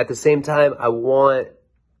 but at the same time,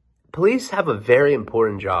 police have a very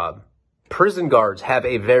important job. Prison guards have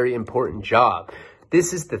a very important job.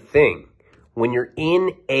 This is the thing. When you're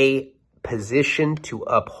in a position to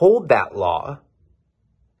uphold that law,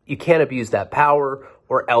 you can't abuse that power,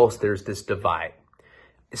 or else there's this divide.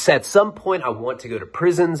 So at some point, I want to go to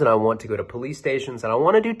prisons and I want to go to police stations and I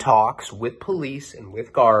want to do talks with police and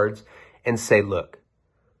with guards and say, look,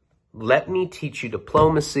 let me teach you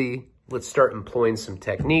diplomacy. Let's start employing some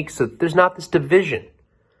techniques so that there's not this division.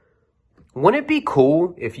 Wouldn't it be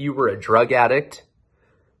cool if you were a drug addict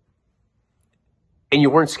and you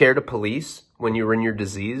weren't scared of police when you were in your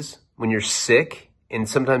disease, when you're sick, and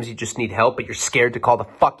sometimes you just need help, but you're scared to call the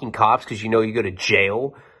fucking cops because you know you go to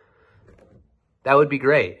jail? That would be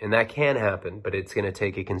great, and that can happen, but it's going to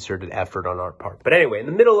take a concerted effort on our part. But anyway, in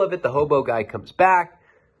the middle of it, the hobo guy comes back.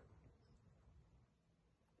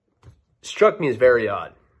 Struck me as very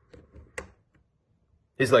odd.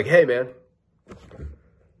 He's like, hey, man.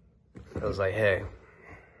 I was like, hey,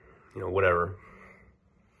 you know, whatever.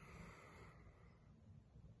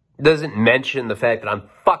 Doesn't mention the fact that I'm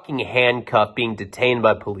fucking handcuffed, being detained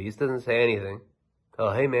by police. Doesn't say anything.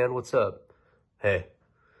 Oh, hey, man, what's up? Hey.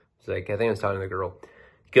 He's like, I think I was talking to the girl.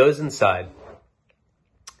 Goes inside.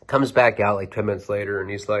 Comes back out like 10 minutes later, and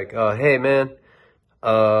he's like, hey, man,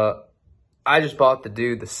 I just bought the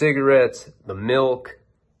dude the cigarettes, the milk,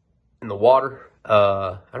 and the water.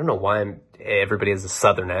 I don't know why everybody has a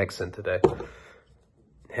southern accent today.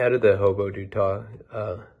 How did the hobo dude talk?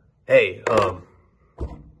 Hey,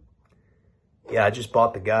 yeah, I just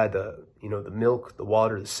bought the guy the milk, the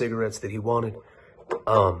water, the cigarettes that he wanted.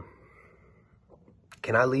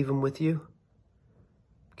 Can I leave him with you?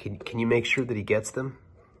 Can you make sure that he gets them?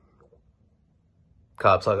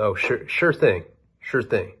 Cop's like, oh, sure thing. Sure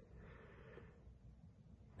thing.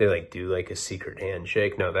 They like do like a secret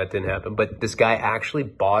handshake. No, that didn't happen. But this guy actually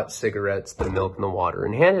bought cigarettes, the milk, and the water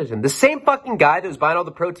and handed him. The same fucking guy that was buying all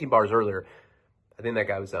the protein bars earlier. I think that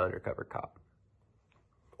guy was the undercover cop.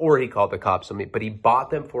 Or he called the cops on me. But he bought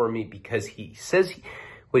them for me because he says,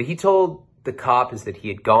 what he told the cop is that he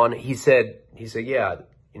had gone, he said, yeah,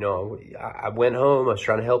 you know, I went home. I was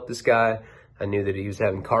trying to help this guy. I knew that he was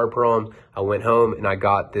having car problems. I went home and I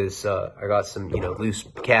got this, I got some, you know, loose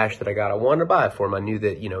cash that I wanted to buy it for him. I knew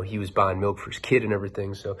that, you know, he was buying milk for his kid and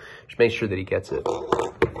everything. So just make sure that he gets it.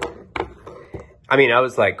 I mean, I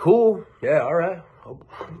was like, cool. Yeah, all right. All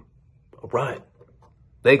right.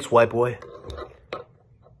 Thanks, white boy.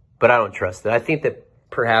 But I don't trust it. I think that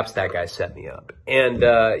perhaps that guy set me up. And,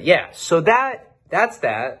 yeah, so that's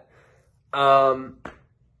that.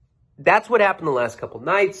 That's what happened the last couple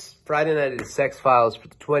nights. Friday night I did Sex Files for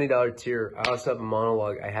the $20 tier. I also have a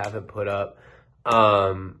monologue I haven't put up.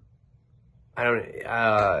 I'll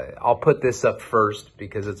put this up first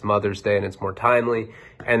because it's Mother's Day and it's more timely.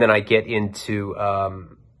 And then I get into LA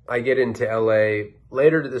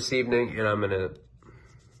later this evening, and I'm gonna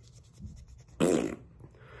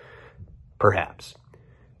perhaps.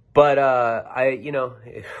 But,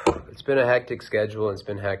 it's been a hectic schedule, and it's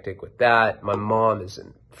been hectic with that. My mom is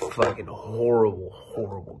in fucking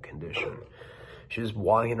horrible condition. She's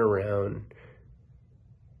walking around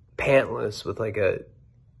pantless with like a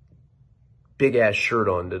big ass shirt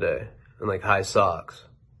on today and like high socks.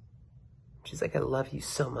 She's like, I love you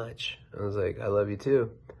so much. I was like, I love you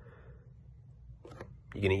too.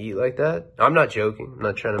 You gonna eat like that? I'm not joking. I'm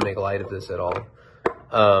not trying to make light of this at all.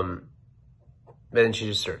 But then she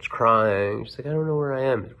just starts crying. She's like, I don't know where I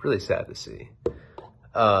am. It's really sad to see.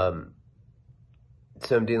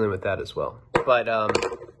 So I'm dealing with that as well. But I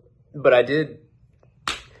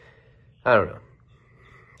don't know.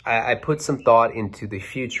 I put some thought into the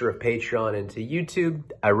future of Patreon, into YouTube.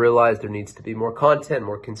 I realized there needs to be more content,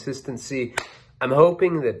 more consistency. I'm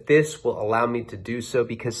hoping that this will allow me to do so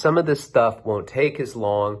because some of this stuff won't take as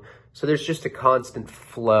long. So there's just a constant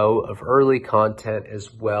flow of early content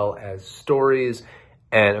as well as stories.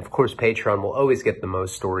 And of course, Patreon will always get the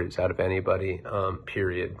most stories out of anybody,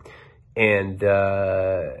 period. And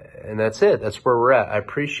that's it. That's where we're at. I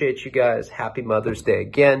appreciate you guys. Happy Mother's Day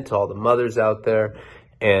again to all the mothers out there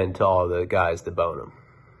and to all the guys that bone them.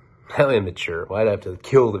 How immature. Why'd I have to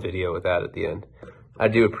kill the video with that at the end? I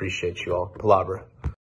do appreciate you all. Palabra.